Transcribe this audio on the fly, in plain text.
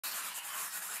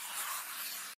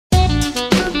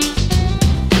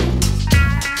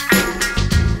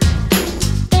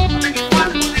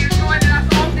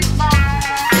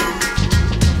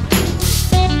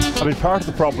Part of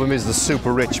the problem is the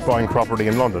super rich buying property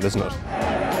in London, isn't it?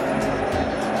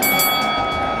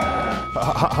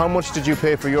 How much did you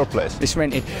pay for your place? It's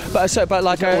rented, but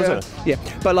like, Was it? yeah,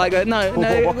 but like, no.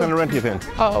 What kind of rent are you paying?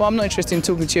 Oh, I'm not interested in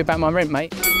talking to you about my rent,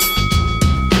 mate.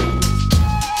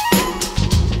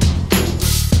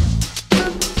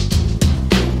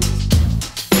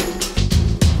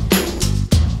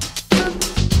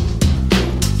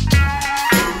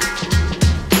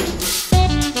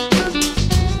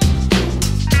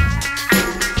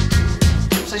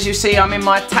 As you see, I'm in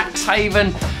my tax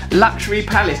haven luxury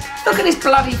palace. Look at this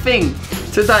bloody thing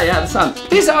today out of the sun.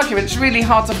 This argument's really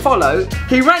hard to follow.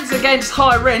 He rants against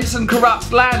high rents and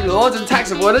corrupt landlords and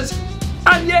tax avoidance,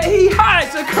 and yet he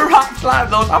has a corrupt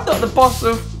landlord. I'm not the boss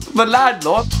of the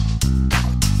landlord.